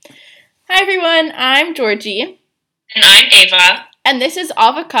Hi everyone, I'm Georgie. And I'm Ava. And this is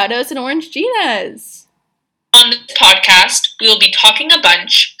Avocados and Oranginas. On this podcast, we will be talking a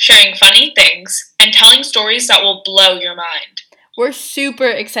bunch, sharing funny things, and telling stories that will blow your mind. We're super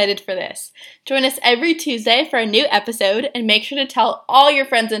excited for this. Join us every Tuesday for a new episode and make sure to tell all your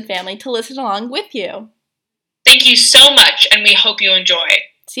friends and family to listen along with you. Thank you so much, and we hope you enjoy.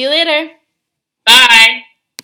 See you later. Bye.